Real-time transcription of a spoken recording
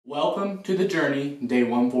Welcome to the journey, day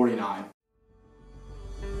 149.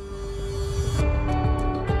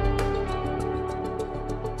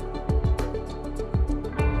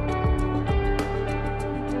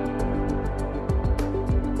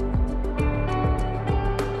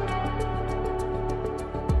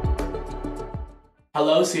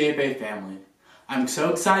 Hello CFA family. I'm so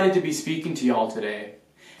excited to be speaking to y'all today.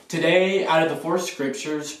 Today, out of the four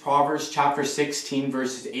scriptures, Proverbs chapter 16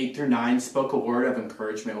 verses 8 through 9 spoke a word of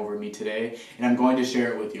encouragement over me today, and I'm going to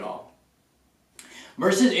share it with y'all.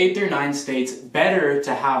 Verses 8 through 9 states, "Better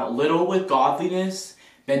to have little with godliness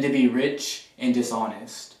than to be rich and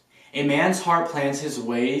dishonest. A man's heart plans his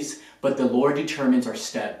ways, but the Lord determines our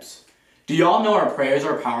steps." Do y'all know our prayers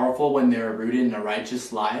are powerful when they are rooted in a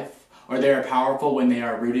righteous life? Or they are powerful when they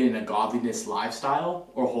are rooted in a godliness lifestyle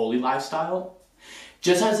or holy lifestyle?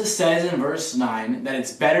 Just as it says in verse 9 that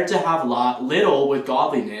it's better to have little with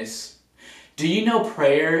godliness, do you know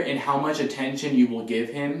prayer and how much attention you will give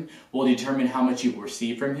Him will determine how much you will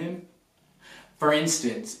receive from Him? For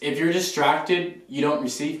instance, if you're distracted, you don't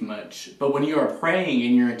receive much. But when you are praying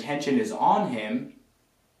and your attention is on Him,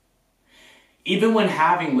 even when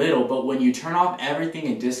having little, but when you turn off everything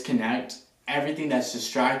and disconnect everything that's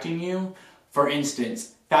distracting you, for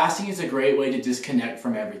instance, fasting is a great way to disconnect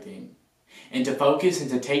from everything and to focus and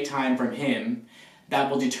to take time from Him, that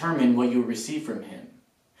will determine what you'll receive from Him.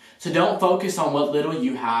 So don't focus on what little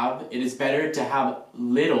you have. It is better to have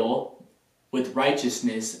little with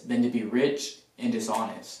righteousness than to be rich and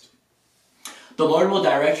dishonest. The Lord will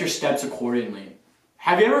direct your steps accordingly.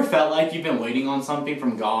 Have you ever felt like you've been waiting on something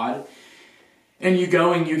from God, and you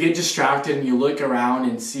go and you get distracted and you look around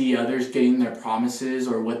and see others getting their promises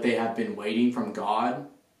or what they have been waiting from God?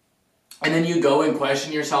 And then you go and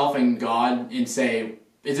question yourself and God and say,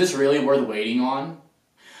 is this really worth waiting on?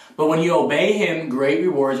 But when you obey Him, great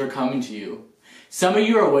rewards are coming to you. Some of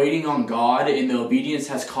you are waiting on God and the obedience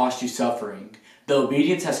has cost you suffering. The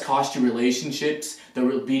obedience has cost you relationships. The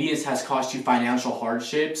obedience has cost you financial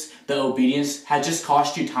hardships. The obedience has just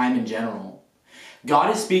cost you time in general.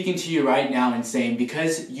 God is speaking to you right now and saying,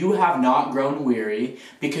 because you have not grown weary,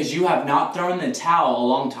 because you have not thrown the towel a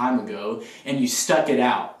long time ago, and you stuck it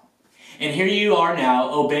out. And here you are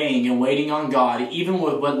now obeying and waiting on God, even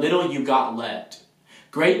with what little you got left.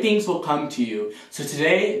 Great things will come to you. So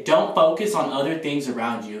today, don't focus on other things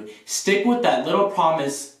around you. Stick with that little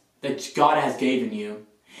promise that God has given you,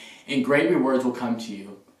 and great rewards will come to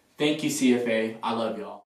you. Thank you, CFA. I love y'all.